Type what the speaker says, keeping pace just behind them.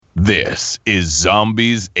This is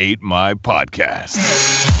Zombies Ate My Podcast.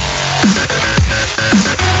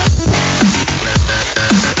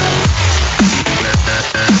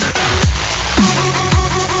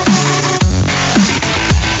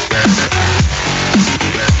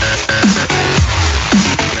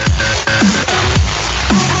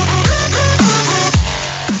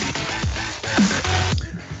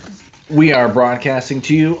 We are broadcasting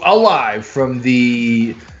to you alive from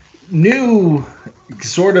the new,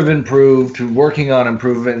 sort of improved, working on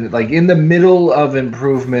improvement, like in the middle of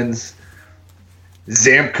improvements,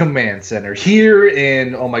 ZAMP Command Center here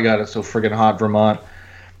in, oh my god, it's so friggin' hot, Vermont.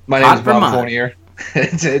 My name is Bob Fournier.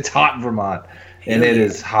 It's hot, Vermont. And it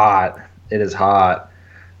is hot. It is hot.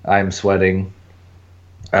 I'm sweating.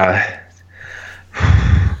 I'm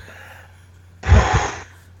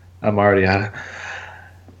already out.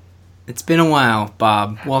 It's been a while,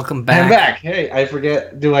 Bob. Welcome back. I'm back. Hey, I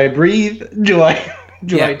forget. Do I breathe? Do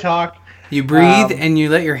I talk? You breathe and you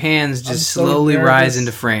let your hands just slowly rise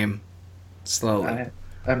into frame. Slowly.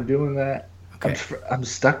 I'm doing that. Okay. I'm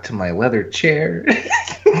stuck to my leather chair.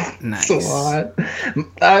 Nice. It's a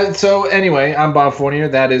lot. So anyway, I'm Bob Fournier.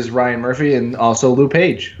 That is Ryan Murphy, and also Lou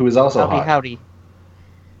Page, who is also hot. Howdy.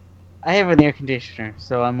 I have an air conditioner,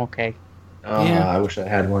 so I'm okay. Oh, yeah. I wish I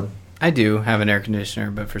had one. I do have an air conditioner,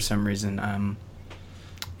 but for some reason,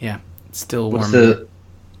 it's still warm.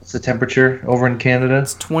 What's the temperature over in Canada?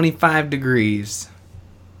 It's 25 degrees.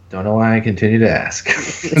 Don't know why I continue to ask.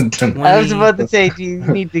 I was about to say, do you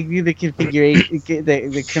need to do the configuration,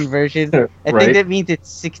 the conversion? I think that means it's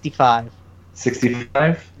 65.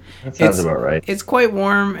 65? That sounds about right. It's quite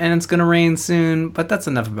warm, and it's going to rain soon, but that's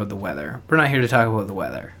enough about the weather. We're not here to talk about the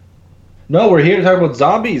weather. No, we're here to talk about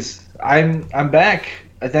zombies. I'm back.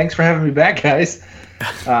 Thanks for having me back, guys.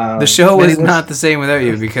 The show was not the same without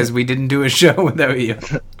you because we didn't do a show without you.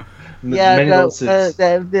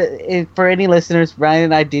 For any listeners, Ryan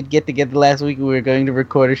and I did get together last week. We were going to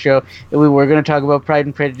record a show, and we were going to talk about Pride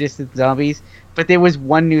and Prejudice and zombies. But there was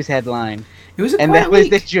one news headline. It was that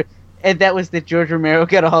was that George Romero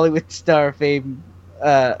got a Hollywood star of fame,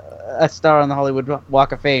 a star on the Hollywood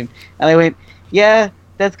Walk of Fame. And I went, yeah.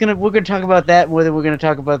 We're gonna talk about that more than we're gonna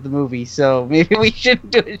talk about the movie, so maybe we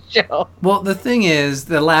shouldn't do a show. Well, the thing is,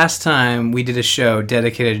 the last time we did a show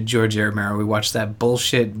dedicated to George Romero, we watched that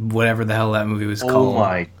bullshit, whatever the hell that movie was called. Oh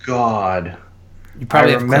my god! You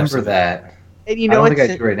probably remember that. And I don't think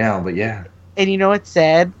I do right now, but yeah. And you know what's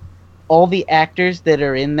sad? All the actors that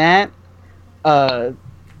are in that,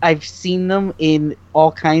 I've seen them in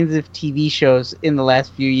all kinds of TV shows in the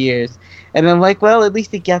last few years, and I'm like, well, at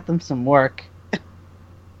least it got them some work.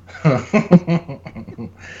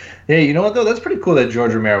 Hey, you know what though? That's pretty cool that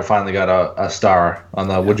George Romero finally got a star on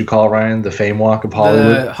the what'd you call it, Ryan? The Fame Walk of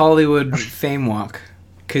Hollywood. The Hollywood Fame Walk,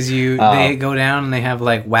 because they go down and they have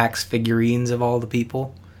like wax figurines of all the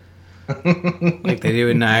people, like they do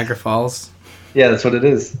in Niagara Falls. Yeah, that's what it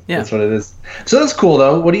is. Yeah, that's what it is. So that's cool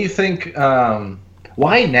though. What do you think?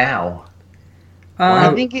 Why now?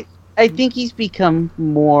 I think he's become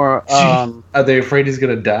more. Are they afraid he's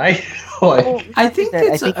gonna die? I think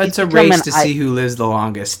it's a race to see who lives the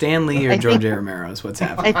longest, Stan Lee or George A. Romero is what's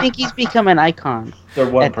happening. I think he's become an icon. They're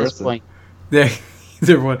one at person. This point.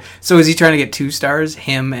 They're one. So is he trying to get 2 stars?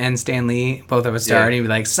 Him and Stan Lee both have a star, and he'd be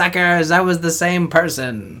like, "Suckers, I was the same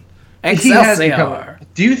person." Excelsior.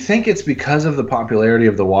 Do you think it's because of the popularity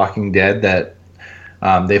of The Walking Dead that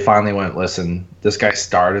they finally went, listen, this guy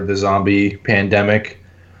started the zombie pandemic.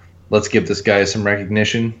 Let's give this guy some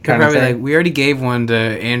recognition. Kind of thing. Like, we already gave one to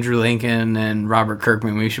Andrew Lincoln and Robert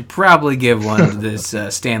Kirkman. We should probably give one to this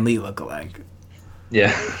Stan Lee lookalike.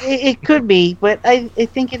 Yeah, it could be, but I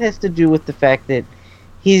think it has to do with the fact that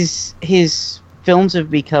his films have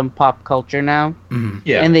become pop culture now,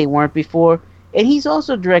 and they weren't before. And he's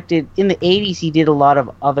also directed in the 80s. He did a lot of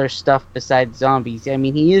other stuff besides zombies. I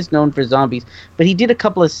mean, he is known for zombies, but he did a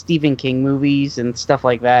couple of Stephen King movies and stuff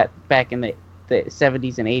like that back in the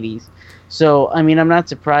 70s and 80s. So, I mean, I'm not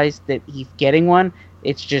surprised that he's getting one.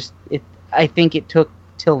 It's just, I think it took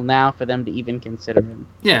till now for them to even consider him.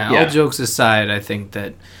 Yeah, all jokes aside, I think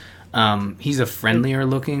that he's a friendlier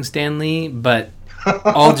looking Stan Lee, but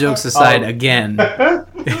all jokes aside, again,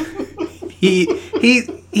 he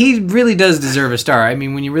really does deserve a star. I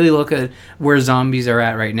mean, when you really look at where zombies are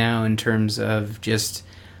at right now in terms of just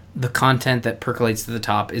the content that percolates to the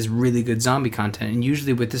top is really good zombie content. And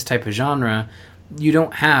usually with this type of genre, you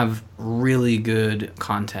don't have really good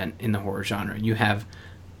content in the horror genre. You have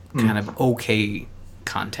kind of okay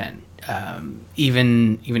content.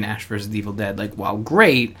 Even Ash vs. Evil Dead, like, while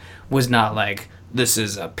great, was not like, this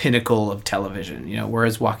is a pinnacle of television, you know.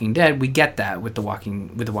 Whereas Walking Dead, we get that with the Walking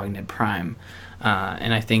Dead Prime.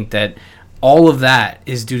 And I think that all of that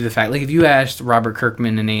is due to the fact, like if you asked Robert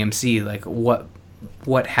Kirkman and AMC, like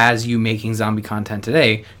what has you making zombie content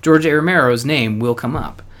today, George A. Romero's name will come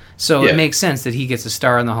up. So it makes sense that he gets a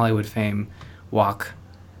star on the Hollywood Fame Walk.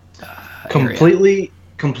 Completely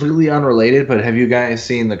unrelated, but have you guys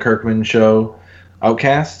seen the Kirkman show,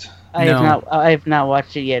 Outcast? I have not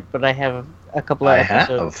watched it yet, but I have a couple of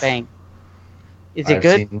episodes. Bang. Is it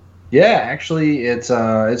good? Yeah, actually,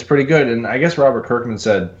 it's pretty good. And I guess Robert Kirkman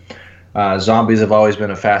said zombies have always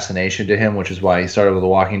been a fascination to him, which is why he started with The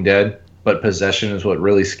Walking Dead. But possession is what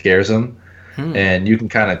really scares him. And you can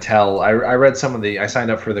kind of tell. I read I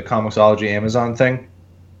signed up for the Comixology Amazon thing,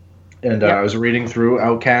 and I was reading through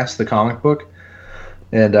Outcast, the comic book,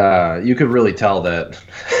 and you could really tell that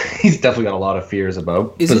he's definitely got a lot of fears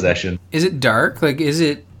about possession. Is it dark? Like, is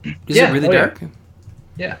it really dark?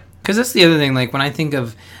 Yeah. Because that's the other thing. Like, when I think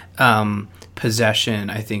of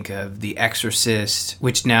possession, I think of The Exorcist,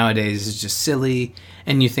 which nowadays is just silly.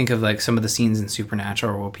 And you think of like some of the scenes in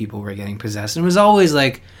Supernatural where people were getting possessed. And it was always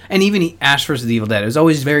like, and even Ash vs. the Evil Dead, it was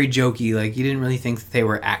always very jokey. Like, you didn't really think that they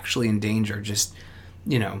were actually in danger, just,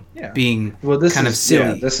 being kind of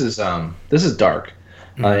silly. Yeah, this is dark.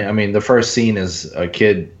 Mm-hmm. I mean, the first scene is a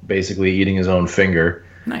kid basically eating his own finger.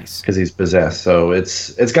 Nice. Because he's possessed. So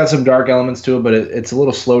it's got some dark elements to it, but it's a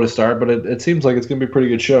little slow to start, but it seems like it's going to be a pretty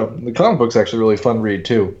good show. The comic book's actually a really fun read,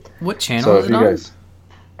 too. What channel is it on?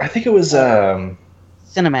 I think it was...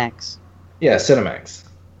 Cinemax. Yeah, Cinemax.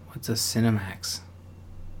 What's a Cinemax?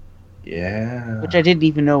 Yeah. Which I didn't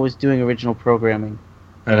even know was doing original programming.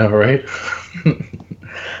 I know, right?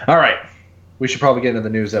 All right. We should probably get into the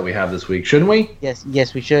news that we have this week, shouldn't we?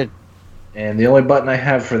 Yes, we should. And the only button I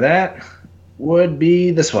have for that would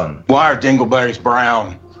be this one. Why are dingleberries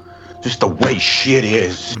brown? Just the way shit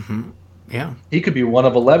is. Mm-hmm. Yeah. He could be one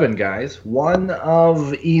of 11, guys. 1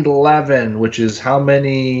 of 11, which is how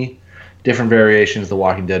many different variations The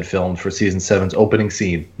Walking Dead filmed for Season 7's opening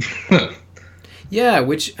scene. Yeah,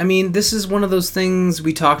 which, I mean, this is one of those things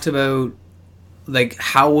we talked about, like,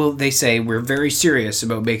 how will they say, we're very serious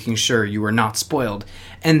about making sure you are not spoiled.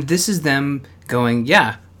 And this is them going,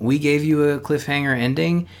 yeah, we gave you a cliffhanger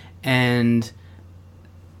ending, and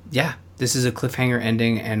yeah, this is a cliffhanger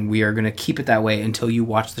ending, and we are going to keep it that way until you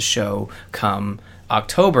watch the show come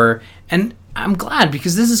October. And I'm glad,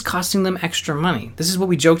 because this is costing them extra money. This is what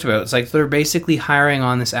we joked about. It's like they're basically hiring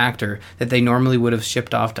on this actor that they normally would have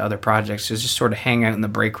shipped off to other projects to just sort of hang out in the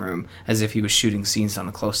break room as if he was shooting scenes on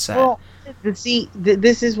a close set. Well, see,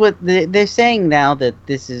 this is what they're saying now, that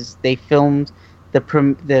they filmed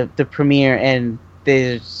the premiere and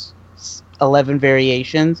there's 11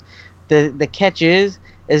 variations. The catch is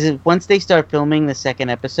once they start filming the second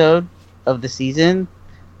episode of the season,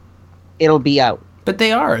 it'll be out. But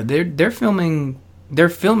they are. They're filming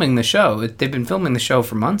the show. They've been filming the show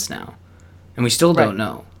for months now, and we still don't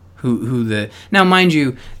know who the. Now, mind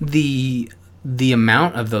you, the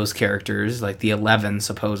amount of those characters, like the 11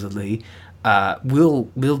 supposedly, will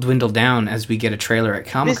dwindle down as we get a trailer at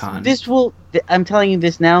Comic-Con. This will. I'm telling you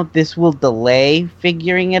this now. This will delay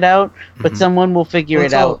figuring it out, but someone will figure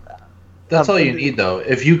it out. That's all you need, though.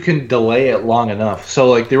 If you can delay it long enough. So,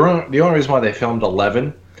 like the only reason why they filmed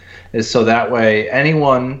 11. Is so that way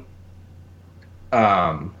anyone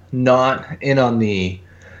not in on the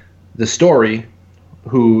story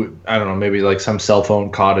who, I don't know, maybe like some cell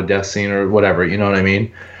phone caught a death scene or whatever, you know what I mean?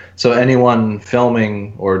 So anyone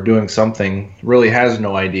filming or doing something really has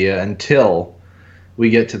no idea until we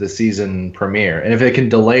get to the season premiere. And if it can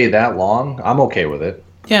delay that long, I'm okay with it.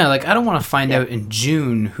 Yeah, like I don't want to find out in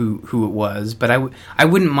June who it was, but I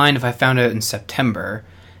wouldn't mind if I found out in September.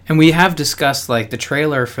 And we have discussed, like, the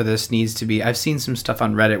trailer for this needs to be... I've seen some stuff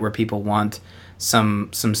on Reddit where people want some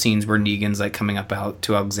scenes where Negan's, like, coming up out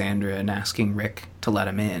to Alexandria and asking Rick to let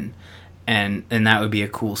him in. And that would be a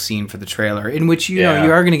cool scene for the trailer, in which, you know,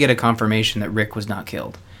 you are going to get a confirmation that Rick was not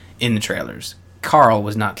killed in the trailers. Carl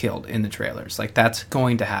was not killed in the trailers. Like, that's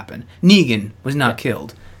going to happen. Negan was not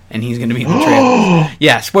killed, and he's going to be in the trailers.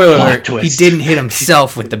 Yeah, spoiler alert, he didn't hit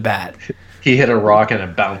himself with the bat. He hit a rock and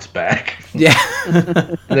it bounced back. Yeah.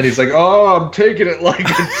 And then he's like, oh, I'm taking it like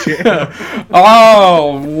a champ.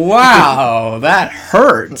 Oh, wow. That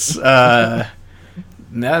hurts. That's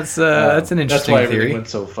an interesting That's why theory. Everything went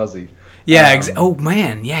so fuzzy. Yeah. Oh,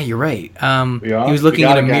 man. Yeah, you're right. He was looking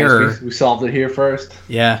at a mirror. We solved it here first.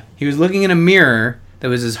 Yeah. He was looking in a mirror that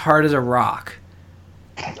was as hard as a rock.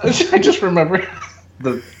 I just remember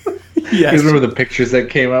the... Yes. You remember the pictures that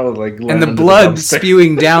came out with like and the blood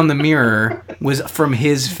spewing down the mirror was from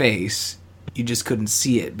his face. You just couldn't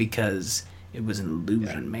see it because it was an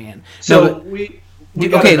illusion, man. So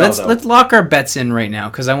Okay, let's lock our bets in right now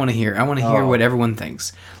because I want to hear. I want to hear what everyone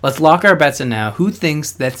thinks. Let's lock our bets in now. Who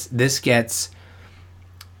thinks that this gets?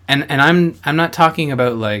 And I'm not talking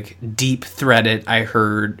about like deep threads of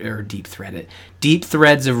Reddit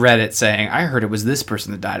saying I heard it was this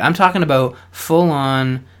person that died. I'm talking about full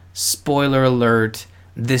on spoiler alert.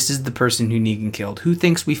 This is the person who Negan killed. Who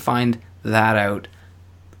thinks we find that out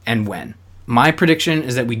and when? My prediction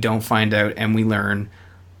is that we don't find out and we learn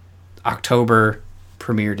October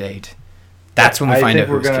premiere date. That's when we find out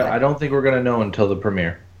who's killed. I don't think we're gonna know until the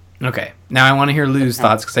premiere. Okay. Now I want to hear Lou's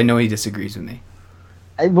thoughts because I know he disagrees with me.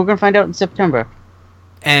 We're gonna find out in September.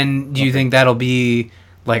 And do you think that'll be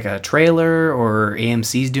like a trailer or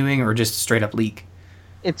AMC's doing or just a straight up leak?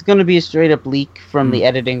 It's gonna be a straight up leak from the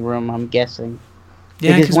editing room, I'm guessing.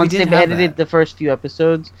 Yeah, because once they've edited the first few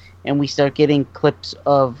episodes and we start getting clips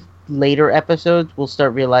of later episodes, we'll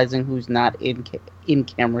start realizing who's not in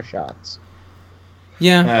camera shots.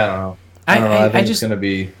 Yeah. I don't know. I think it's gonna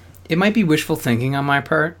be. It might be wishful thinking on my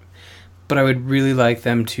part, but I would really like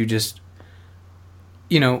them to just.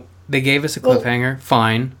 They gave us a cliffhanger,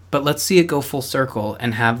 fine, but let's see it go full circle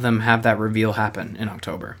and have them have that reveal happen in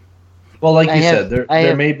October. Well, like you said,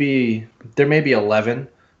 there may be 11,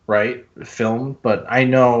 right, filmed, but I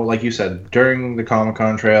know, like you said, during the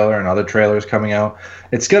Comic-Con trailer and other trailers coming out,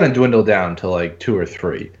 it's going to dwindle down to like 2 or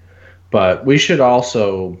 3. But we should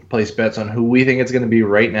also place bets on who we think it's going to be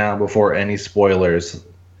right now before any spoilers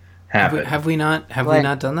happen. Have we not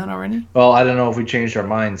done that already? Well, I don't know if we changed our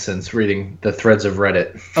minds since reading the threads of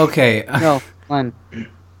Reddit. Okay. No, fun.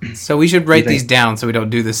 So we should write these down so we don't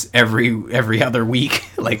do this every other week.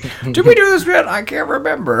 Like, did we do this yet? I can't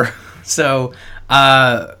remember. So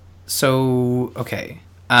okay.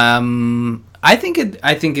 I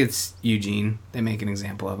think it's Eugene. They make an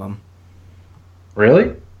example of him.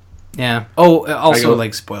 Really? Yeah. Oh, also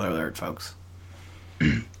like spoiler alert, folks.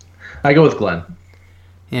 I go with Glenn.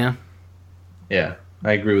 Yeah. Yeah,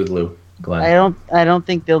 I agree with Lou. Glenn. I don't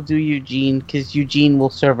think they'll do Eugene because Eugene will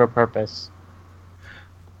serve a purpose.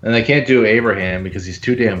 And they can't do Abraham because he's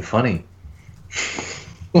too damn funny.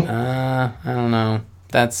 I don't know.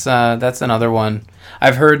 That's another one.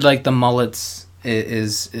 I've heard like the mullets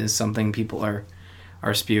is something people are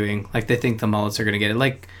spewing. Like they think the mullets are gonna get it.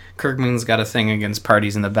 Like Kirkman's got a thing against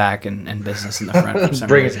parties in the back and business in the front for some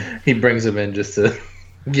reason. He brings them in just to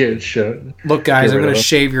get it shut. Look, guys, I'm gonna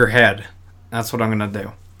shave your head. That's what I'm gonna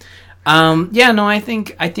do. I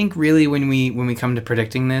think really when we come to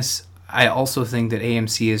predicting this, I also think that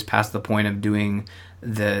AMC is past the point of doing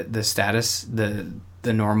the status, the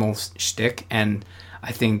normal shtick, and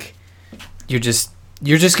I think you're just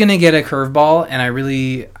gonna get a curveball, and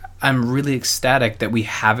I'm really ecstatic that we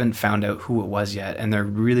haven't found out who it was yet, and they're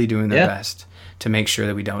really doing their best to make sure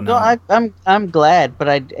that we don't know. No, I'm glad, but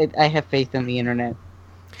I have faith in the internet.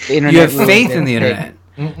 You have faith in the internet.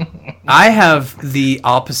 I have the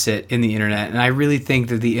opposite in the internet, and I really think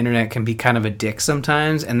that the internet can be kind of a dick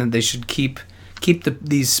sometimes, and that they should keep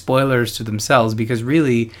these spoilers to themselves, because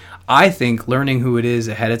really, I think learning who it is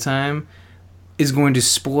ahead of time is going to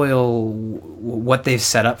spoil what they've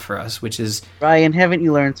set up for us, which is... Ryan, haven't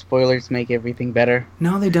you learned spoilers make everything better?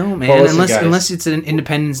 No, they don't, man. Well, unless it's an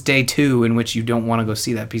Independence Day 2 in which you don't want to go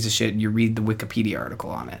see that piece of shit and you read the Wikipedia article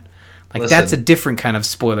on it. Like, that's a different kind of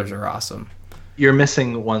spoilers are awesome. You're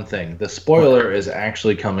missing one thing. The spoiler is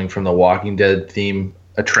actually coming from the Walking Dead theme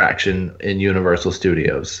attraction in Universal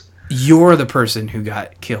Studios. You're the person who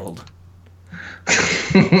got killed. So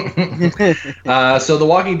the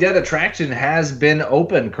Walking Dead attraction has been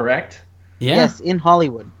open, correct? Yeah. Yes, in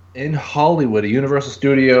Hollywood. In Hollywood, at Universal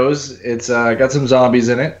Studios. It's got some zombies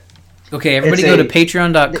in it. Okay, everybody go to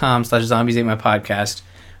patreon.com/zombies8mypodcast,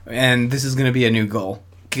 and this is going to be a new goal.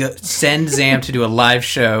 Send Zam to do a live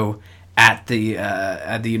show at the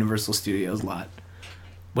Universal Studios lot.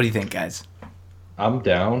 What do you think, guys? I'm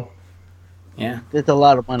down. Yeah. It's a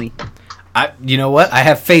lot of money. You know what? I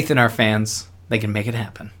have faith in our fans. They can make it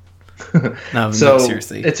happen. No,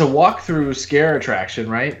 seriously. It's a walkthrough scare attraction,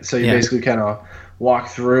 right? So you basically kind of walk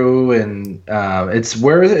through, and it's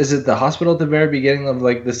where is it? The hospital at the very beginning of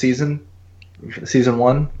like the season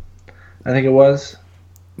 1, I think it was.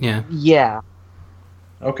 Yeah. Yeah.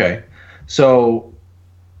 Okay, so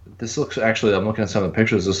this looks actually. I'm looking at some of the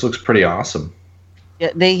pictures. This looks pretty awesome.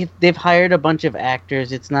 Yeah, they've hired a bunch of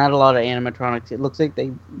actors. It's not a lot of animatronics. It looks like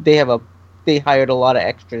they hired a lot of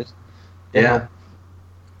extras. Yeah.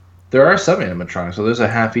 There are some animatronics. So there's a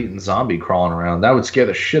half-eaten zombie crawling around. That would scare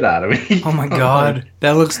the shit out of me. Oh my god,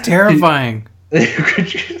 that looks terrifying.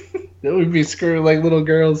 That would be screwed like little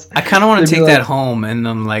girls. I kind of want to take that home and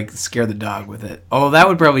then like scare the dog with it. Oh, that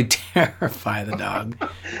would probably terrify the dog.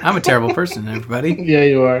 I'm a terrible person, everybody. Yeah,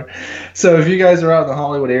 you are. So if you guys are out in the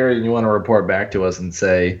Hollywood area and you want to report back to us and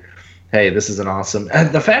say, hey, this is an awesome...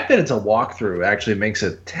 And the fact that it's a walkthrough actually makes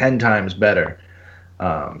it 10 times better.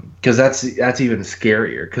 Because that's even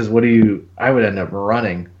scarier. Because I would end up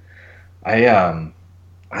running. I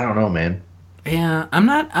don't know, man. Yeah, I'm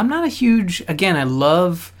not a huge... Again, I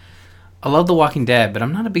love The Walking Dead, but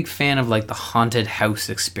I'm not a big fan of like the haunted house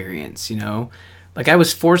experience, you know? Like I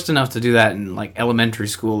was forced enough to do that in like elementary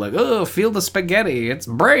school, like, oh, feel the spaghetti, it's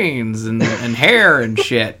brains and hair and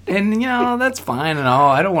shit. And you know, that's fine and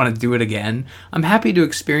all. I don't want to do it again. I'm happy to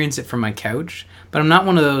experience it from my couch, but I'm not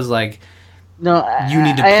one of those like, no, you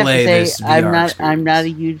need to play this VR I'm not a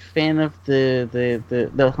huge fan of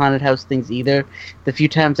the haunted house things either. The few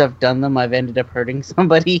times I've done them, I've ended up hurting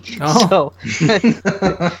somebody. Oh.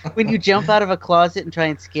 So when you jump out of a closet and try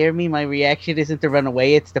and scare me, my reaction isn't to run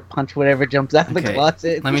away; it's to punch whatever jumps out of the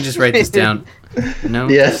closet. Let me just write this down. No,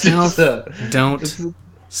 yes, don't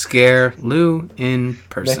scare Lou in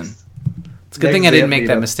person. It's a good thing I didn't make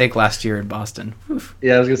that mistake last year in Boston. Oof.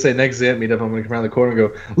 Yeah, I was gonna say next Xant meetup, I'm gonna come around the corner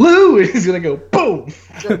and go, Lou, and he's gonna go boom.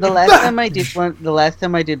 The last time I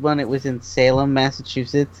did one, it was in Salem,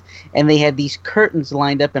 Massachusetts, and they had these curtains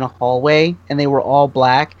lined up in a hallway, and they were all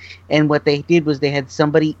black. And what they did was they had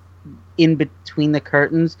somebody in between the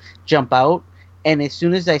curtains jump out, and as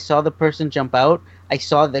soon as I saw the person jump out, I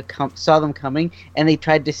saw them coming, and they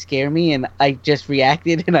tried to scare me, and I just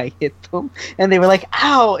reacted, and I hit them, and they were like,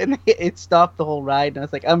 "Ow!" and it stopped the whole ride, and I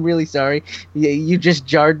was like, "I'm really sorry, you just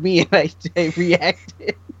jarred me," and I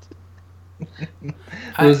reacted.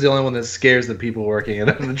 I was the only one that scares the people working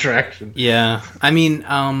at an attraction. Yeah, I mean,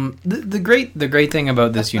 the great thing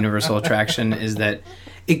about this Universal attraction is that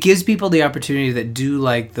it gives people the opportunity that do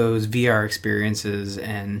like those VR experiences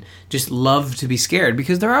and just love to be scared,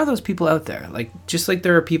 because there are those people out there. Like, just like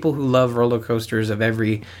there are people who love roller coasters of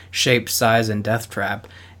every shape, size, and death trap,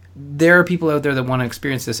 there are people out there that want to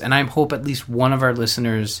experience this, and I hope at least one of our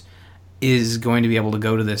listeners is going to be able to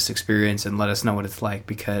go to this experience and let us know what it's like,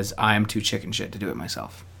 because I'm too chicken shit to do it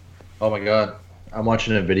myself. Oh my god. I'm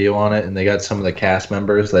watching a video on it, and they got some of the cast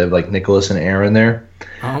members. They have like Nicholas and Aaron there.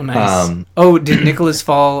 Oh, nice. Did Nicholas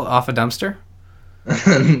fall off a dumpster?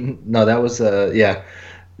 No, that was yeah.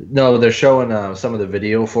 No, they're showing some of the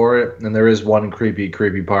video for it, and there is one creepy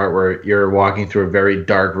part where you're walking through a very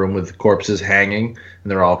dark room with corpses hanging,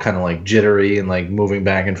 and they're all kind of like jittery and like moving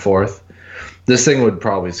back and forth. This thing would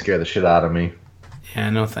probably scare the shit out of me. Yeah,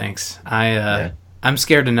 no thanks. I'm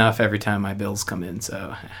scared enough every time my bills come in,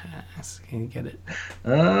 so can you get it?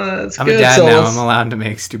 That's I'm good. a dad now. I'm allowed to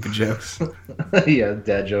make stupid jokes. Yeah,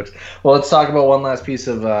 dad jokes. Well, let's talk about one last piece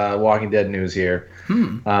of Walking Dead news here.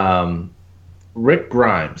 Rick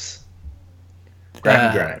Grimes.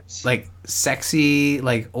 Grimes. Like sexy,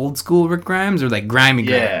 like old school Rick Grimes, or like grimy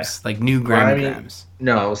Grimes? Like new grimy Grimes?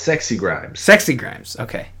 No, sexy Grimes. Sexy Grimes,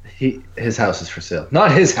 okay. His house is for sale.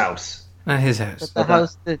 Not his house. Not his house. But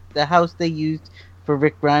the house they used for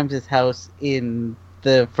Rick Grimes' house in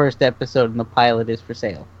the first episode in the pilot is for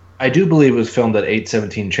sale. I do believe it was filmed at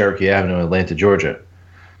 817 Cherokee Avenue, Atlanta, Georgia.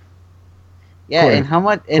 Yeah, and how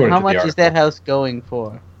much is that house going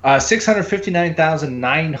for?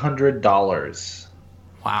 $659,900.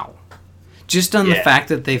 Wow. Just on the fact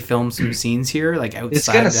that they filmed some scenes here, like outside. It's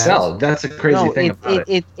gonna sell. That's a crazy thing about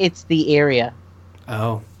it. It's the area.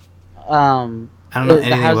 Oh. I don't know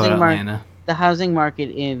anything about Atlanta. The housing market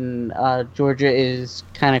in Georgia is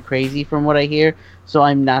kind of crazy from what I hear, so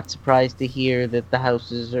I'm not surprised to hear that the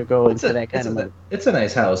houses are going for that kind of money. It's a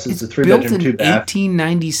nice house. It's a 3-bedroom, 2-bath.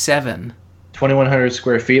 1897. 2,100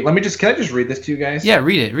 square feet. Can I just read this to you guys? Yeah,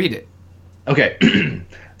 read it. Okay.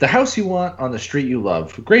 The house you want on the street you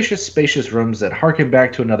love. Gracious, spacious rooms that harken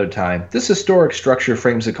back to another time. This historic structure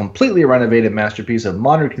frames a completely renovated masterpiece of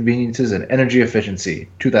modern conveniences and energy efficiency.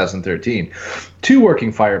 2013. 2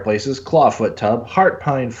 working fireplaces, clawfoot tub, heart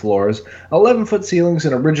pine floors, 11-foot ceilings,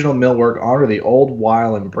 and original millwork honor the old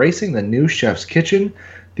while embracing the new chef's kitchen.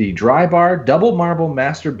 The dry bar, double marble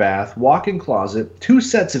master bath, walk-in closet, 2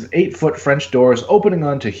 sets of 8-foot French doors opening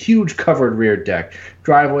onto huge covered rear deck,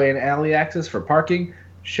 driveway and alley access for parking.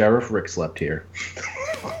 Sheriff Rick slept here.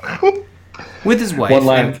 With his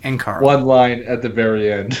wife and Carl. One line at the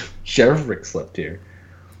very end. Sheriff Rick slept here.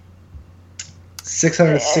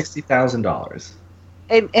 $660,000.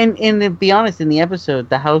 And to be honest, in the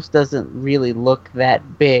episode, the house doesn't really look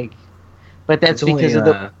that big, but that's because of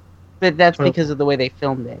the way they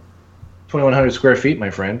filmed it. 2,100 square feet,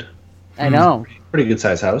 my friend. I know. Pretty good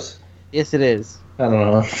size house. Yes, it is. I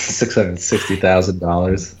don't know,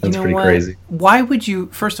 $660,000. That's pretty crazy. Why would you?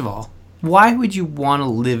 First of all, why would you want to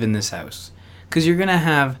live in this house? Because you're gonna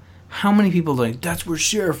have how many people like that's where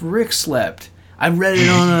Sheriff Rick slept. I read it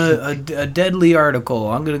on a Deadly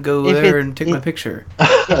article. I'm gonna go there and take my picture.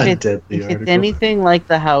 If it's anything like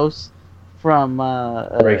the house from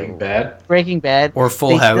Breaking Bad, or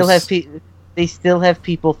Full House, they still have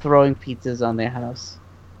people throwing pizzas on their house.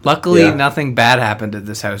 Luckily, nothing bad happened at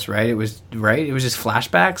this house, right? It was just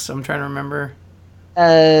flashbacks. I'm trying to remember.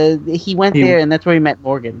 He went there, and that's where he met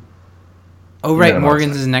Morgan. Oh, right.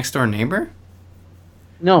 Morgan's his next door neighbor?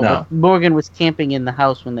 No. Morgan was camping in the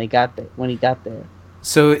house when he got there.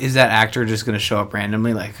 So is that actor just going to show up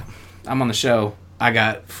randomly? Like, I'm on the show. I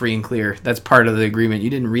got free and clear. That's part of the agreement. You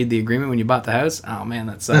didn't read the agreement when you bought the house? Oh, man,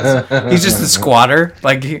 that sucks. He's just a squatter.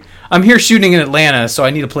 Like, I'm here shooting in Atlanta, so I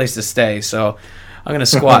need a place to stay. So I'm going to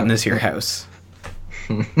squat in this here house.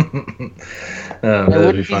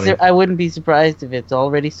 I wouldn't be surprised if it's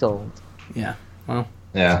already sold. Yeah. Well.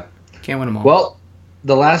 Yeah. Can't win them all. Well,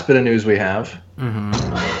 the last bit of news we have. Mm-hmm.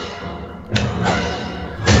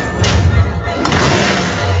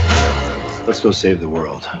 Let's go save the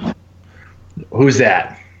world. Who's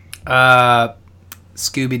that?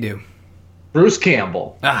 Scooby-Doo. Bruce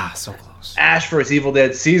Campbell. Ah, so close. Ash vs. Evil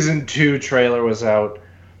Dead Season 2 trailer was out.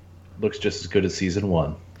 Looks just as good as Season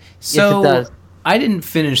 1. So, yes, it does. I didn't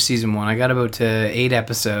finish Season 1. I got about to 8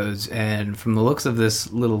 episodes, and from the looks of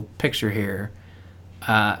this little picture here,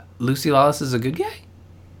 Lucy Lawless is a good guy?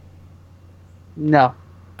 No.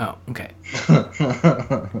 Oh, okay.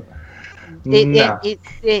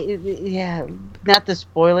 Yeah, not to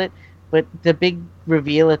spoil it, but the big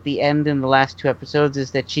reveal at the end in the last 2 episodes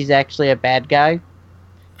is that she's actually a bad guy.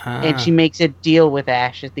 And she makes a deal with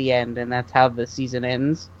Ash at the end, and that's how the season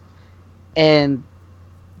ends. And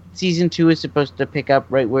Season 2 is supposed to pick up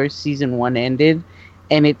right where Season 1 ended,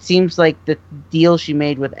 and it seems like the deal she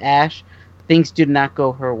made with Ash, things did not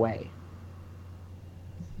go her way.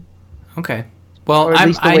 Okay. Well,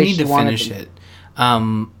 I need to finish it.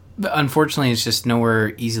 Unfortunately, it's just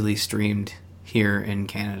nowhere easily streamed here in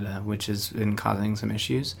Canada, which has been causing some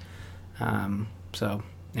issues. So,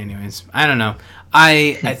 anyways, I don't know.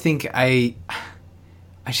 I think I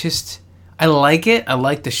like it. I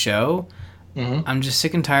like the show. Mm-hmm. I'm just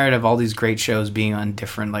sick and tired of all these great shows being on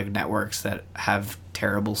different networks that have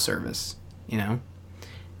terrible service. You know,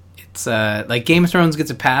 it's like Game of Thrones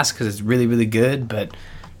gets a pass because it's really, really good, but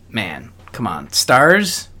man, come on,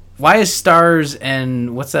 Stars. Why is Stars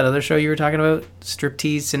and what's that other show you were talking about?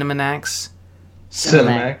 Striptease, Cinemax,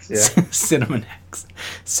 yeah.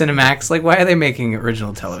 Cinemax. Like, why are they making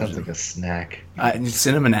original television? Sounds like a snack.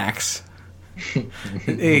 Cinemax.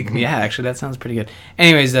 Yeah, actually, that sounds pretty good.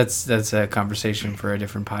 Anyways, that's a conversation for a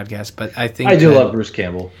different podcast. But I think I do love Bruce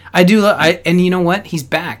Campbell. I do love. And you know what? He's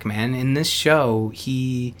back, man. In this show,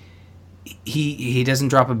 he doesn't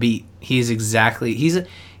drop a beat. He's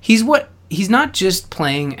not just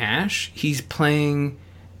playing Ash. He's playing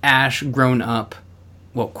Ash grown up,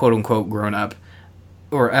 well, quote unquote grown up,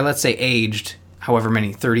 or let's say aged. However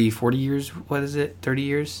many, 30, 40 years. What is it? 30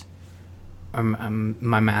 years.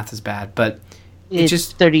 My math is bad, but it's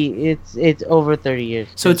just 30. It's over 30 years.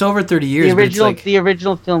 So it's over 30 years. The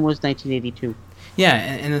original film was 1982. Yeah,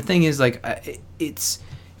 and the thing is, it's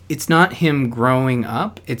not him growing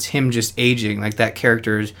up. It's him just aging. Like, that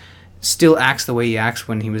character still acts the way he acts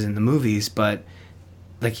when he was in the movies, but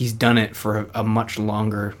he's done it for a much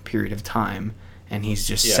longer period of time, and he's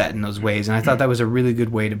just set in those ways. And I thought that was a really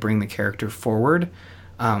good way to bring the character forward.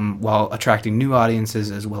 While attracting new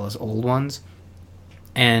audiences as well as old ones.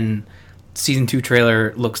 And Season 2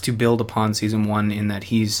 trailer looks to build upon Season 1 in that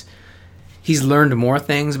he's learned more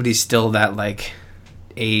things, but he's still that,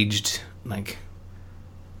 aged,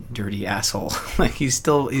 dirty asshole. He's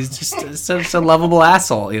just such a lovable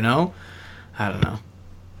asshole, you know? I don't know.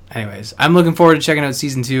 Anyways, I'm looking forward to checking out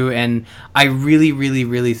Season 2, and I really, really,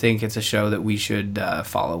 really think it's a show that we should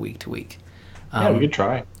follow week to week. Yeah, we could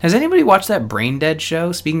try. Has anybody watched that Brain Dead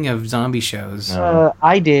show? Speaking of zombie shows.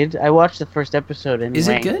 I did. I watched the first episode anyway. Is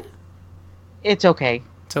it good? It's okay.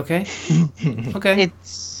 It's okay? Okay.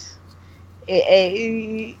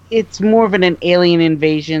 It's more of an alien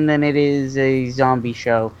invasion than it is a zombie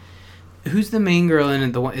show. Who's the main girl in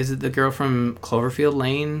it? Is it the girl from Cloverfield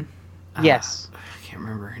Lane? Yes. I can't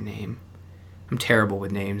remember her name. I'm terrible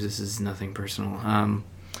with names. This is nothing personal.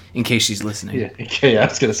 In case she's listening. Yeah, I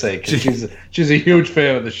was going to say, because she's a huge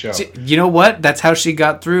fan of the show. You know what? That's how she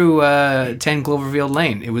got through 10 Cloverfield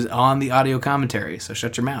Lane. It was on the audio commentary, so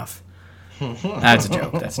shut your mouth. That's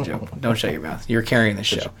a joke. Don't shut your mouth. You're carrying the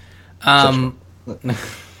show.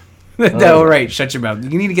 No, right, shut your mouth.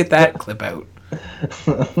 You need to get that clip out.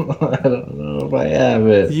 I don't know if I have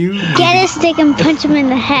it. Get a stick and punch him in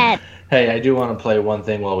the head. Hey, I do want to play one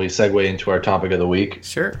thing while we segue into our topic of the week.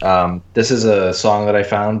 Sure. This is a song that I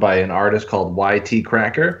found by an artist called YT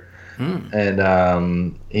Cracker.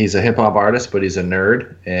 And he's a hip-hop artist, but he's a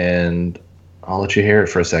nerd. And I'll let you hear it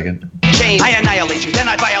for a second. I annihilate you, then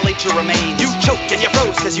I violate your remains. You choked and you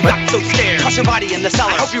froze because you got so scared. Crush your body in the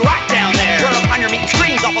cellar. I hope you rock down there. Curl up on your meat and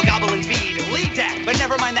screams awful goblin feed. Lead that, but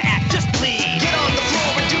never mind the act, just please. Get on the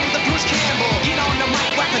floor and do the Bruce Campbell. Get on the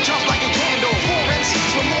mic, whack the drums like a candle. 4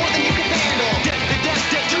 MCs for more than you can handle.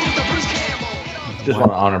 Do the Bruce Campbell. Just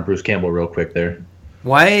want to honor Bruce Campbell real quick there.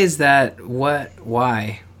 Why is that?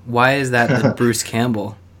 Why? Why is that the Bruce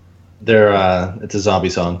Campbell? It's a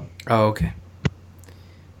zombie song. Oh, okay.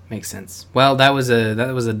 Makes sense. Well, that was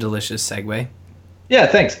a delicious segue. Yeah,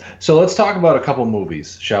 thanks. So let's talk about a couple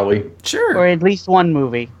movies, shall we? Sure. Or at least one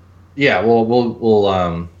movie. Yeah,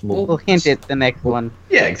 we'll hint at the next one.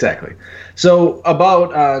 Yeah, exactly. So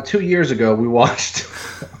about 2 years ago, we watched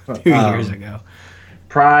 2 years ago,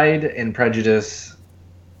 Pride and Prejudice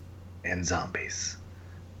and Zombies.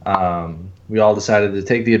 We all decided to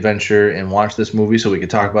take the adventure and watch this movie so we could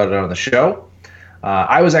talk about it on the show.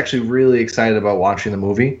 I was actually really excited about watching the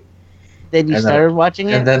movie. Then you started watching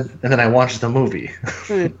it? And then I watched the movie.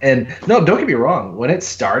 And no, don't get me wrong. When it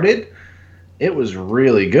started, it was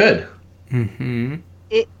really good. Mm-hmm.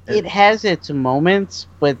 It has its moments,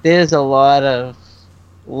 but there's a lot of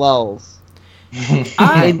lulls.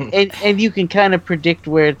 and you can kind of predict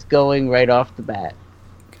where it's going right off the bat.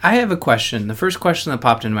 I have a question. The first question that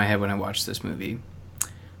popped into my head when I watched this movie.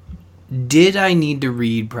 Did I need to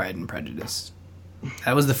read Pride and Prejudice?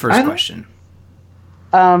 That was the first question.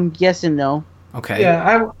 Yes and no. Okay.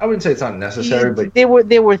 Yeah, I wouldn't say it's not necessary, but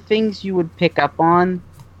there were things you would pick up on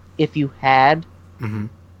if you had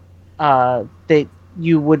that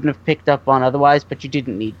you wouldn't have picked up on otherwise, but you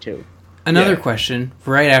didn't need to. Another question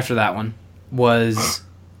right after that one was,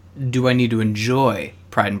 do I need to enjoy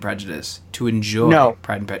Pride and Prejudice to enjoy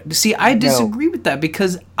Pride and Prejudice? See, I disagree with that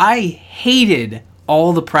because I hated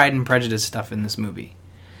all the Pride and Prejudice stuff in this movie.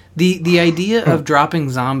 The idea of dropping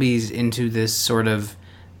zombies into this sort of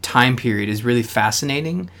time period is really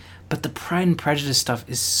fascinating, but the Pride and Prejudice stuff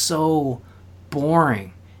is so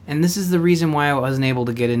boring. And this is the reason why I wasn't able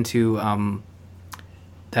to get into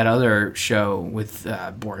that other show with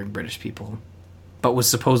boring British people, but was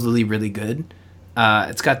supposedly really good.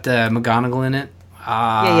 It's got McGonagall in it.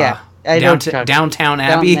 Downtown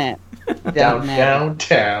Abbey.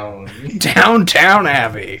 Downtown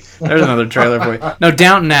Abbey. There's another trailer for you. No,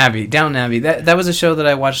 Downton Abbey. That was a show that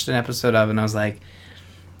I watched an episode of, and I was like,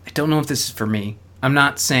 I don't know if this is for me. I'm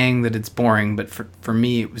not saying that it's boring, but for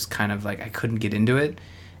me, it was kind of like I couldn't get into it.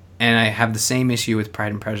 And I have the same issue with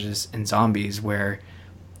Pride and Prejudice and Zombies, where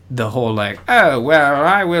the whole like, oh, well,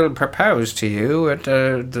 I will propose to you at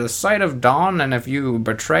the sight of dawn, and if you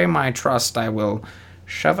betray my trust, I will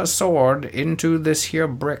shove a sword into this here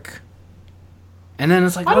brick. And then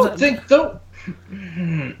it's like, I don't think though.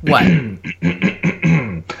 What?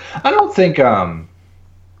 I don't think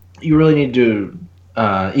you really need to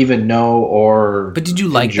even know or. But did you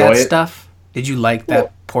like that stuff? Did you like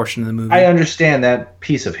that portion of the movie? I understand that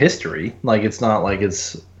piece of history. Like, it's not like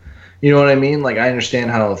it's, you know what I mean? Like, I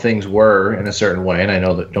understand how things were in a certain way, and I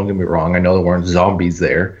know that. Don't get me wrong. I know there weren't zombies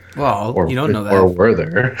there. Well, you don't know that, or were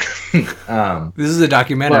there? This is a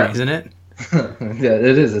documentary, isn't it? Yeah,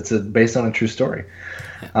 it is. It's based on a true story.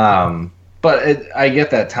 But I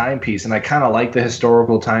get that timepiece, and I kind of like the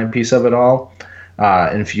historical timepiece of it all,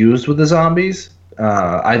 infused with the zombies.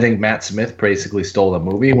 I think Matt Smith basically stole the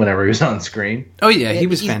movie whenever he was on screen. Oh yeah, he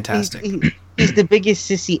was fantastic. He's the biggest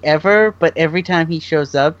sissy ever, but every time he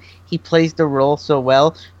shows up, he plays the role so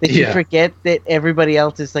well that you forget that everybody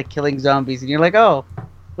else is like killing zombies, and you're like, oh,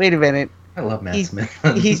 wait a minute. I love Matt Smith.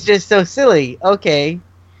 He's just so silly. Okay.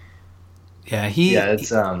 Yeah,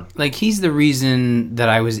 it's like he's the reason that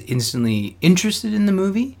I was instantly interested in the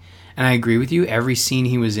movie, and I agree with you. Every scene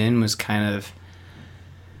he was in was kind of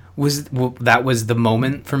that was the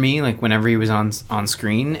moment for me. Like whenever he was on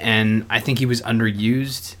screen, and I think he was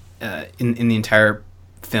underused in the entire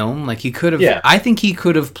film. Like he could have. Yeah. I think he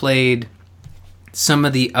could have played some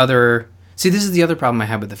of the other. See, this is the other problem I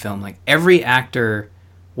had with the film. Like every actor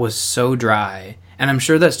was so dry. And I'm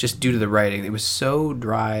sure that's just due to the writing. It was so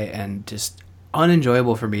dry and just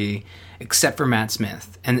unenjoyable for me, except for Matt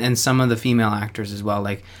Smith and some of the female actors as well,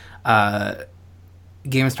 like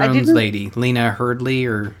Game of Thrones lady Lena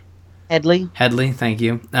Headley. Thank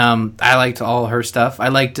you. I liked all her stuff. I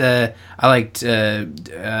liked Tyrese.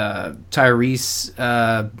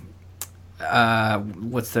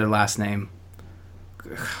 What's their last name?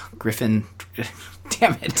 Griffin.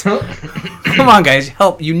 Damn it! Come on, guys,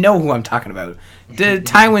 help! You know who I'm talking about.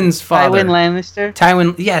 Tywin's father. Tywin Lannister.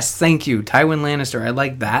 Tywin. Yes, thank you, Tywin Lannister. I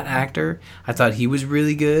like that actor. I thought he was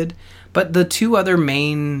really good. But the two other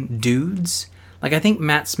main dudes, like I think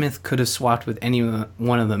Matt Smith could have swapped with any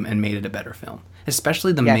one of them and made it a better film.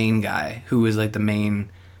 Especially the main guy, who was like the main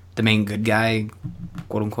good guy,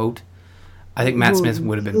 quote unquote. I think Matt Smith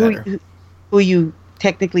would have been better. Who you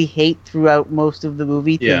technically hate throughout most of the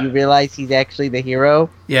movie till you realize he's actually the hero.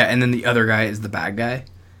 Yeah, and then the other guy is the bad guy.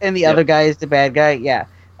 And the other guy is the bad guy, yeah.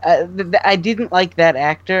 I didn't like that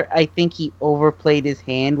actor. I think he overplayed his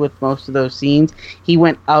hand with most of those scenes. He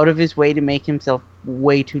went out of his way to make himself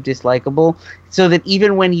way too dislikable, so that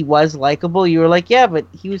even when he was likable, you were like, yeah, but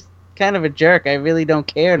he was kind of a jerk. I really don't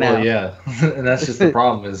care now. Well, yeah, and that's just the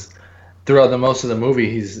problem is throughout the most of the movie,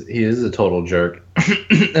 he is a total jerk.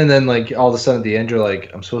 And then, like, all of a sudden at the end, you're like,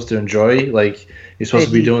 I'm supposed to enjoy, like, you're supposed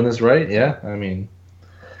to be doing this right? Yeah, I mean,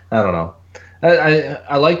 I don't know.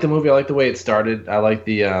 I like the movie. I like the way it started. I like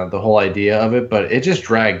the whole idea of it, but it just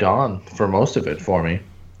dragged on for most of it for me.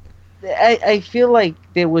 I feel like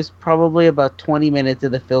there was probably about 20 minutes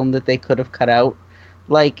of the film that they could have cut out.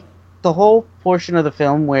 Like, the whole portion of the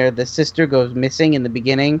film where the sister goes missing in the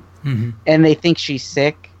beginning, and they think she's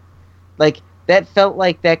sick. Like, that felt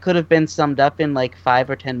like that could have been summed up in, like,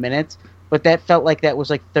 5 or 10 minutes, but that felt like that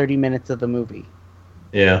was, like, 30 minutes of the movie.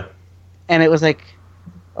 Yeah. And it was like,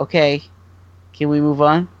 okay, can we move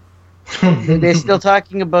on? They're still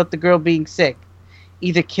talking about the girl being sick.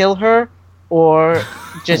 Either kill her or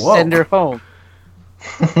just send her home.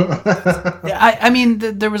 I mean,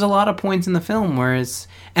 there was a lot of points in the film where it's...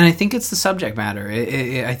 And I think it's the subject matter.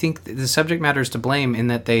 I think the subject matter is to blame in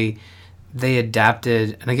that they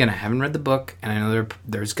adapted... And again, I haven't read the book, and I know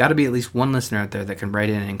there's got to be at least one listener out there that can write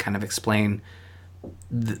in and kind of explain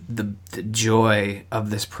the joy of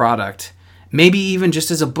this product. Maybe even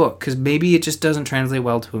just as a book, because maybe it just doesn't translate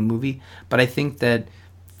well to a movie. But I think that,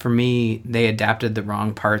 for me, they adapted the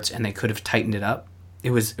wrong parts, and they could have tightened it up.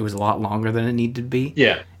 It was a lot longer than it needed to be.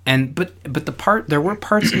 Yeah. And but there were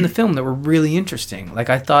parts in the film that were really interesting. Like,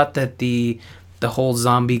 I thought that the whole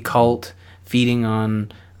zombie cult feeding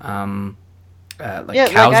on cow's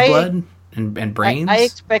blood and brains. I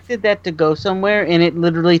expected that to go somewhere, and it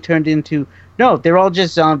literally turned into, no, they're all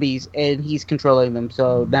just zombies, and he's controlling them,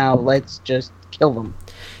 so now let's just kill them.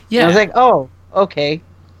 Yeah. And I was like, oh, okay.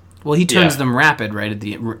 Well, he turns them rapid right at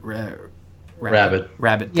the... Rabbit.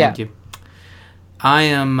 Thank you. I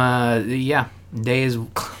am, day is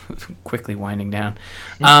quickly winding down.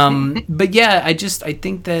 But yeah, I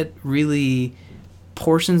think that really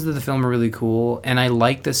portions of the film are really cool, and I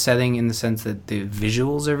like the setting in the sense that the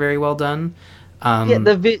visuals are very well done.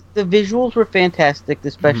 The visuals were fantastic.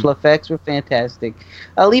 The special effects were fantastic.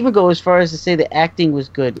 I'll even go as far as to say the acting was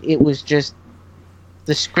good. It was just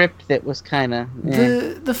the script that was kind of...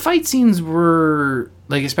 The fight scenes were,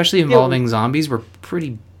 like, especially involving zombies, were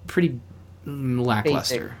pretty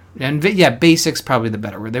lackluster. Basic. And basic's probably the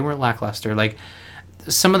better word. They weren't lackluster. Like,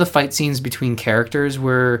 some of the fight scenes between characters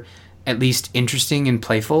were at least interesting and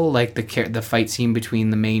playful. Like the fight scene between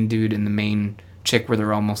the main dude and the main chick, where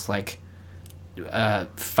they're almost like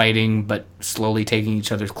fighting but slowly taking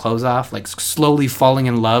each other's clothes off, like slowly falling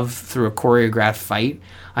in love through a choreographed fight.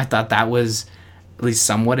 I thought that was at least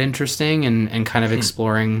somewhat interesting and kind of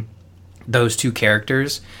exploring those two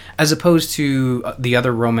characters, as opposed to the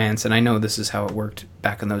other romance. And I know this is how it worked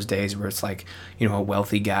back in those days, where it's like, you know, a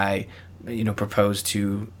wealthy guy, you know, proposed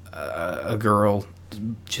to a girl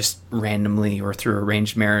just randomly or through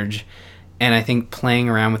arranged marriage. And I think playing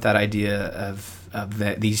around with that idea of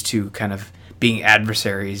these two kind of being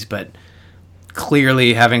adversaries, but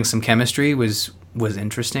clearly having some chemistry was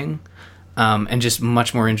interesting, and just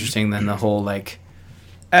much more interesting than the whole like,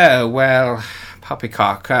 oh well,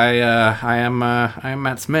 poppycock, I am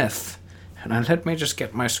Matt Smith, and let me just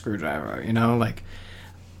get my screwdriver. You know, like,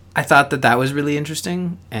 I thought that was really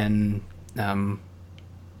interesting, and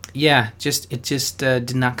it just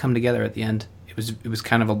did not come together at the end. It was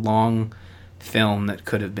kind of a long film that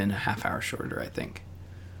could have been a half hour shorter, I think.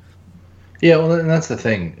 Yeah, well, and that's the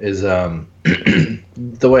thing is,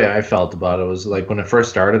 the way I felt about it was like when it first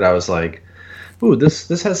started, I was like, "Ooh, this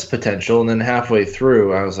has potential," and then halfway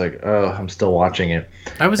through, I was like, "Oh, I'm still watching it."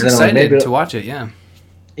 I was excited to watch it, yeah.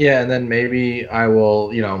 Yeah, and then maybe I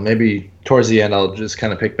will, you know, maybe towards the end I'll just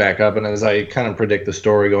kind of pick back up, and as I kind of predict the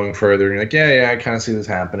story going further, and you're like, yeah, I kind of see this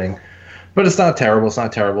happening, but it's not terrible,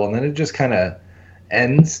 and then it just kind of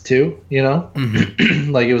ends too, you know,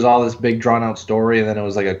 like it was all this big drawn out story, and then it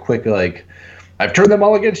was like a quick like, I've turned them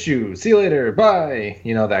all against you, see you later, bye,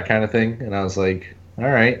 you know, that kind of thing. And I was like, all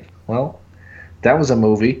right, well, that was a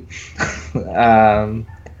movie.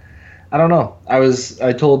 I don't know.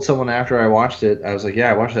 I told someone after I watched it, I was like, yeah,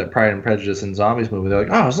 I watched that Pride and Prejudice and Zombies movie. They're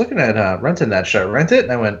like, oh, I was looking at renting that. Should I rent it?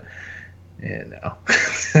 And I went, yeah, no.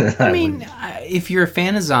 I mean, if you're a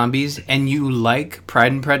fan of zombies and you like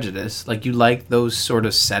Pride and Prejudice, like you like those sort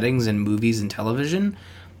of settings in movies and television,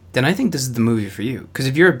 then I think this is the movie for you. Because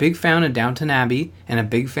if you're a big fan of Downton Abbey and a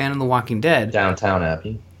big fan of The Walking Dead... Downtown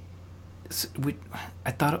Abbey.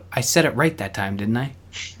 I thought I said it right that time, didn't I?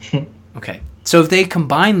 Okay. So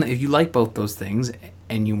if you like both those things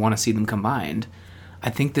and you want to see them combined, I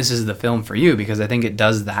think this is the film for you because I think it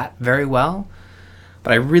does that very well.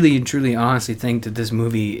 But I really and truly honestly think that this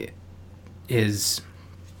movie is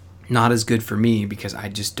not as good for me because I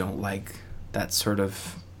just don't like that sort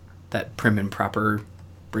of, that prim and proper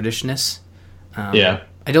Britishness. Yeah.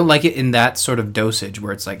 I don't like it in that sort of dosage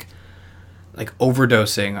where it's like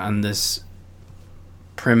overdosing on this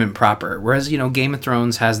prim and proper. Whereas, Game of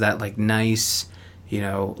Thrones has that like nice,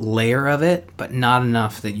 layer of it, but not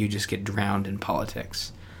enough that you just get drowned in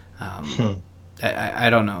politics. I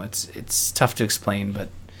don't know. It's tough to explain, but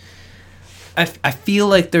I feel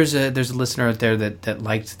like there's a listener out there that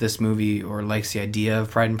liked this movie or likes the idea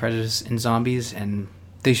of Pride and Prejudice and zombies, and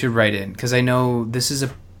they should write in because I know this is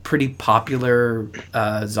a pretty popular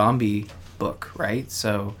zombie book, right?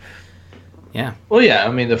 So, yeah. Well, yeah.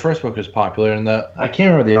 I mean, the first book was popular, and I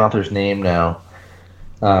can't remember the author's name now.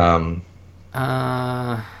 But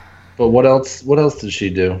what else? What else did she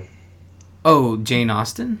do? Oh, Jane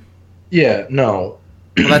Austen? Yeah. No.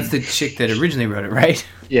 Well, that's the chick that originally wrote it, right?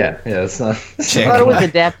 Yeah. It's not. I thought it was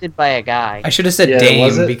adapted by a guy. I should have said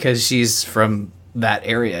Dame because she's from that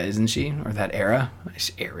area, isn't she? Or that era?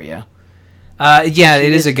 Area. Yeah,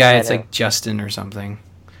 it is a guy. It's like Justin or something.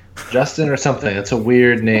 Justin or something. It's a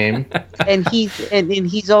weird name. and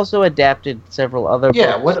he's also adapted several other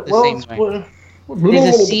books the same way.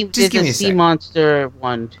 There's a sea monster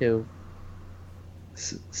one too.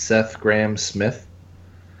 Seth Graham Smith.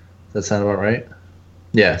 Does that sound about right?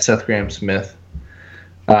 Yeah, Seth Graham Smith.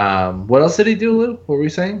 What else did he do, Lou? What were we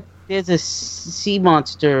saying? There's a sea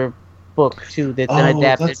monster book too that's been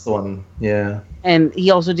adapted. That's the one. Yeah. And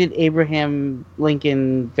he also did Abraham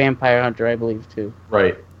Lincoln Vampire Hunter, I believe, too.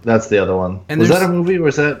 Right. That's the other one. And was that a movie or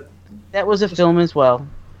was that... That was a film as well.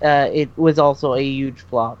 It was also a huge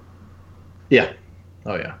flop. Yeah.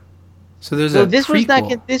 Oh, yeah. So this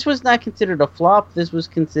was not considered a flop. This was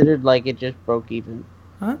considered like it just broke even.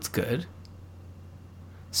 Oh, that's good.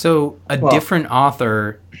 So different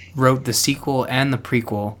author wrote the sequel and the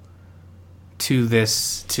prequel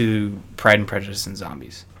to Pride and Prejudice and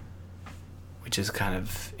Zombies, which is kind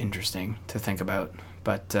of interesting to think about.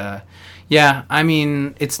 But yeah, I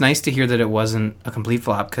mean, it's nice to hear that it wasn't a complete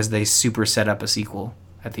flop because they super set up a sequel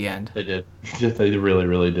at the end. They did. They really,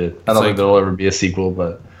 really did. I don't think there'll ever be a sequel,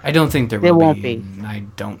 but I don't think there won't be. I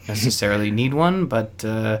don't necessarily need one, but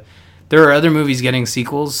there are other movies getting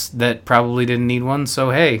sequels that probably didn't need one.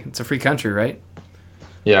 So hey, it's a free country, right?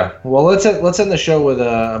 Yeah. Well, let's end the show with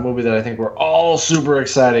a movie that I think we're all super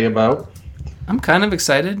excited about. I'm kind of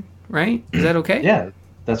excited, right? Is that okay? Yeah,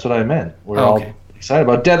 that's what I meant. We're all excited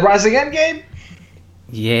about Dead Rising Endgame.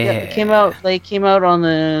 Yeah. It came out on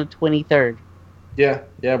the 23rd. Yeah,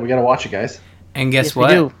 we gotta watch it, guys. And guess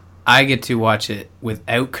what? I get to watch it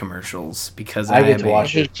without commercials because I get to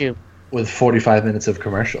watch it with 45 minutes of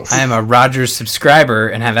commercials. I am a Rogers subscriber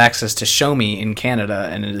and have access to Show Me in Canada,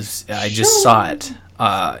 and I just saw it.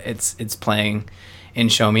 It's playing in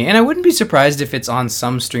Show Me, and I wouldn't be surprised if it's on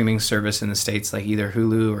some streaming service in the States, like either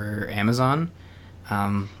Hulu or Amazon.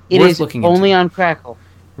 It is only on Crackle.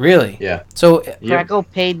 Really? Yeah. So Crackle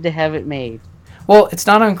paid to have it made. Well, it's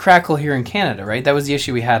not on Crackle here in Canada, right? That was the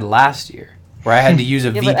issue we had last year, where I had to use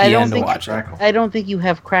a VPN to watch it. I don't think you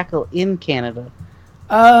have Crackle in Canada.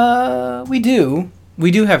 We do.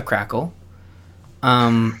 We do have Crackle.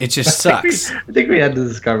 It just sucks. I think we had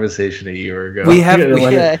this conversation a year ago. We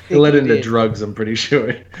let into drugs, I'm pretty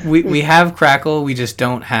sure. We have Crackle. We just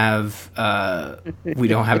don't have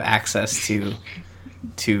access to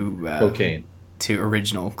cocaine, to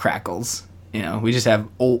original Crackles. We just have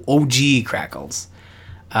OG Crackles.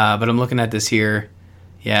 But I'm looking at this here.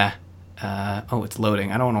 Yeah. It's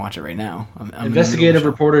loading. I don't want to watch it right now. I'm Investigative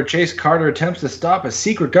reporter Chase Carter attempts to stop a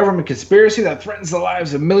secret government conspiracy that threatens the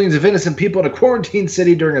lives of millions of innocent people in a quarantine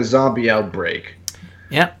city during a zombie outbreak.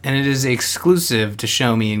 Yep, and it is exclusive to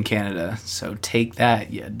Show Me in Canada. So take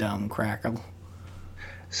that, you dumb Crackle.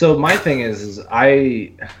 So my thing is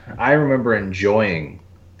I remember enjoying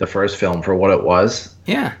the first film for what it was.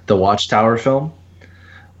 Yeah. The Watchtower film.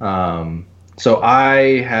 So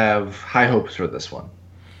I have high hopes for this one.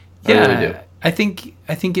 Yeah, I really do. I think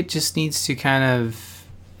it just needs to kind of.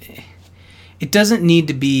 It doesn't need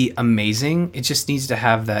to be amazing. It just needs to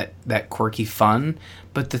have that quirky fun.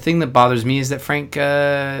 But the thing that bothers me is that Frank.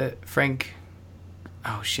 Oh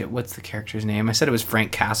shit! What's the character's name? I said it was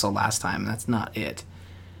Frank Castle last time. That's not it.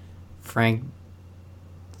 Frank.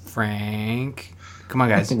 Come on,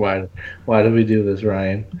 guys. Why do we do this,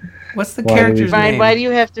 Ryan? What's the character's name? Ryan, why do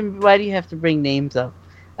you have to bring names up?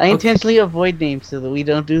 I intentionally avoid names so that we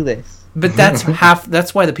don't do this. But that's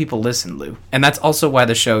that's why the people listen, Lou. And that's also why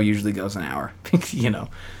the show usually goes an hour.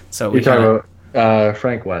 So You're talking about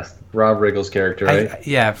Frank West, Rob Riggle's character, right?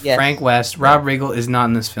 Yes. Frank West. Rob Riggle is not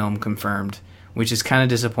in this film, confirmed, which is kind of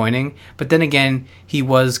disappointing. But then again, he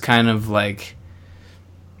was kind of like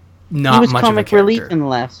not much of a character. He was comic relief in the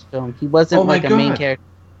last film. He wasn't a main character.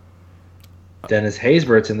 Dennis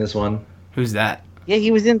Haysbert's in this one. Who's that? Yeah,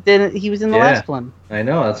 he was in the last one. I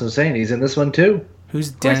know, that's what I'm saying. He's in this one too.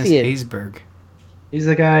 Who's Dennis Haysbert? He's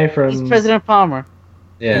the guy from... He's President Palmer.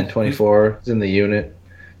 Yeah, in 24. He's in the unit.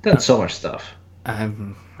 Done so much stuff. I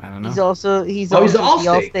don't know. He's also the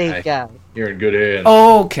Allstate guy. You're in good hands.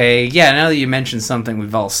 Oh, okay. Yeah, now that you mentioned something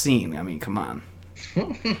we've all seen. I mean, come on.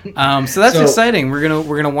 So that's exciting. We're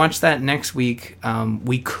gonna watch that next week.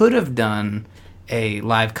 We could have done a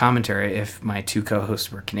live commentary if my two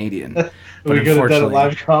co-hosts were Canadian. We could have done a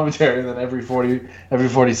live commentary, and then every 40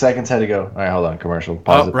 seconds had to go. All right, hold on, commercial.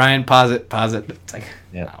 Pause it. Ryan, pause it. It's like,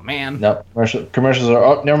 oh man. No, commercials are.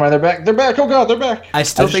 Oh, never mind. They're back. They're back. Oh god, they're back. I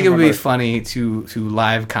still think it would be funny to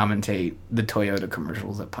live commentate the Toyota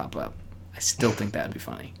commercials that pop up. I still think that'd be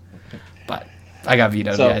funny, but I got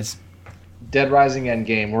vetoed, guys. Dead Rising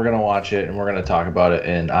Endgame. We're gonna watch it and we're gonna talk about it,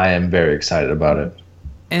 and I am very excited about it.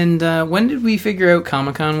 And when did we figure out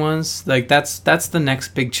Comic-Con was? Like that's the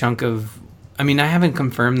next big chunk of. I mean, I haven't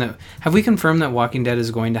confirmed that. Have we confirmed that Walking Dead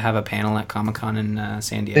is going to have a panel at Comic-Con in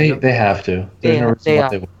San Diego? They have to. They are.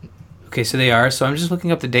 Okay, so they are. So I'm just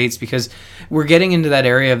looking up the dates because we're getting into that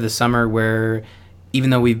area of the summer where,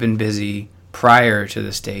 even though we've been busy prior to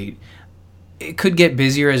this date, it could get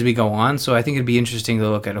busier as we go on. So I think it'd be interesting to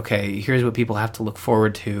look at, okay, here's what people have to look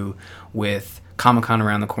forward to with Comic-Con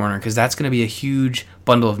around the corner, because that's going to be a huge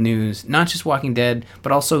bundle of news, not just Walking Dead,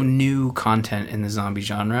 but also new content in the zombie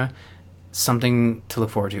genre. Something to look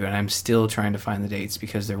forward to, and I'm still trying to find the dates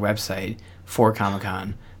because their website for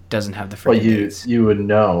Comic-Con doesn't have the freaking dates. You would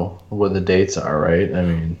know what the dates are, right? I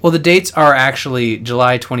mean, well, the dates are actually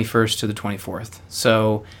July 21st to the 24th,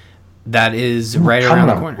 so that is right around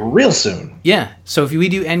the corner, real soon. Yeah. So if we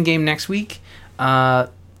do Endgame next week,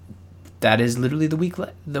 that is literally the week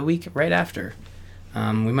right after.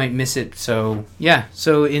 We might miss it, so yeah.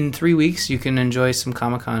 So in 3 weeks, you can enjoy some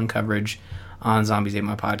Comic-Con coverage on Zombies Ate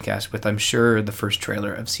My Podcast with, I'm sure, the first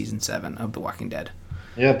trailer of Season 7 of The Walking Dead.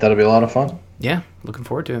 Yeah, that'll be a lot of fun. Yeah, looking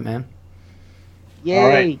forward to it, man. Yay! All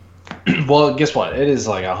right. Well, guess what? It is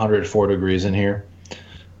like 104 degrees in here.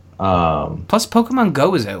 Plus, Pokemon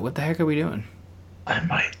Go is out. What the heck are we doing? I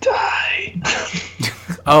might die.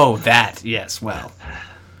 Oh, that. Yes, well.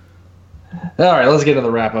 All right, let's get to the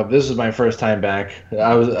wrap-up. This is my first time back.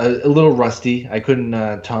 I was a little rusty. I couldn't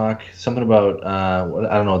talk. Something about... I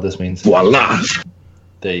don't know what this means. Voila!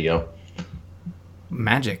 There you go.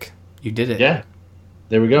 Magic. You did it. Yeah.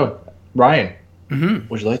 There we go. Ryan,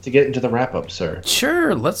 would you like to get into the wrap-up, sir?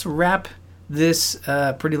 Sure. Let's wrap this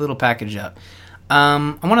pretty little package up.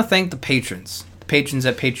 I want to thank the patrons. The patrons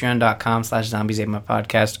at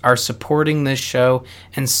patreon.com/ZombiesAteMyPodcast are supporting this show,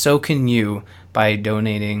 and so can you by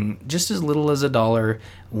donating just as little as $1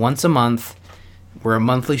 once a month. We're a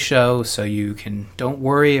monthly show, so you can... Don't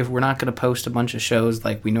worry if we're not going to post a bunch of shows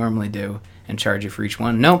like we normally do and charge you for each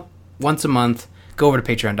one. Nope. Once a month, go over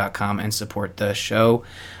to patreon.com and support the show.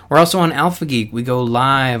 We're also on Alpha Geek. We go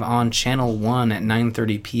live on Channel 1 at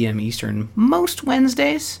 9:30 p.m. Eastern most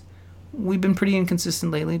Wednesdays. We've been pretty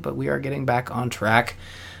inconsistent lately, but we are getting back on track.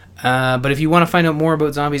 But if you want to find out more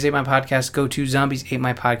about Zombies Ate My Podcast, go to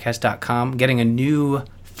zombiesatemypodcast.com. Getting a new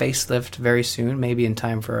facelift very soon, maybe in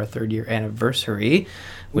time for our 3rd-year anniversary,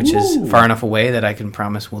 which is far enough away that I can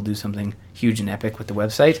promise we'll do something huge and epic with the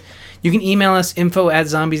website. You can email us,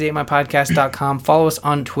 info@zombiesatemypodcast.com. Follow us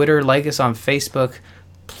on Twitter, like us on Facebook,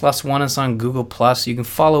 +1 us on Google+. You can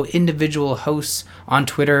follow individual hosts on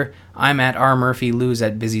Twitter. I'm at R. Murphy, Lou's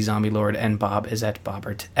at Busy Zombie Lord, and Bob is at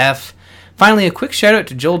BobbertF. Finally, a quick shout out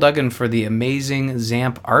to Joel Duggan for the amazing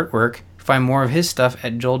Zamp artwork. Find more of his stuff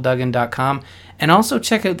at joelduggan.com. And also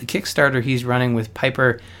check out the Kickstarter he's running with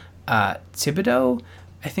Piper Thibodeau,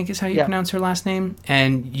 I think is how you pronounce her last name.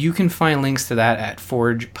 And you can find links to that at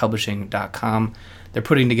forgepublishing.com. they're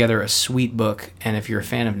putting together a sweet book, and if you're a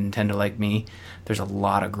fan of Nintendo like me, there's a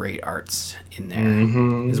lot of great arts in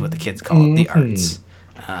there, is what the kids call it, the arts.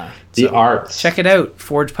 The arts. Check it out,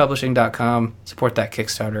 forgepublishing.com. Support that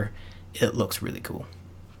Kickstarter. It looks really cool.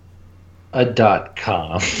 A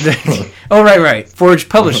 .com. Oh, right. Forge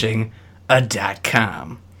Publishing, a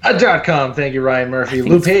 .com. A .com. Thank you, Ryan Murphy.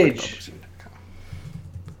 Lou Page.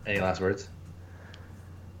 Any last words?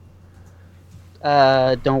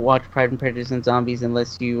 Don't watch Pride and Prejudice and Zombies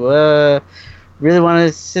unless you really want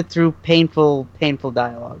to sit through painful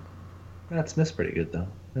dialogue. That Smith's pretty good, though.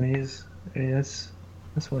 I mean,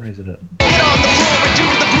 that's one reason to. Get on the floor and do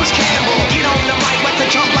the Bruce Campbell. Get on the mic, light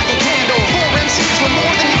the jump like a candle. 4 MCs with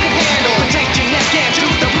more than you can handle. Protect your neck and do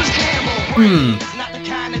the Bruce Campbell. It's not the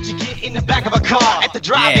kind that you get in the back of a car at the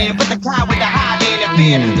drive-in, but the kind with the high end and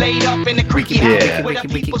being laid up in the creaky house where the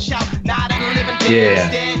people shout, not a living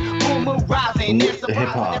dead. Boom, rising. Hip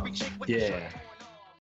hop. Yeah.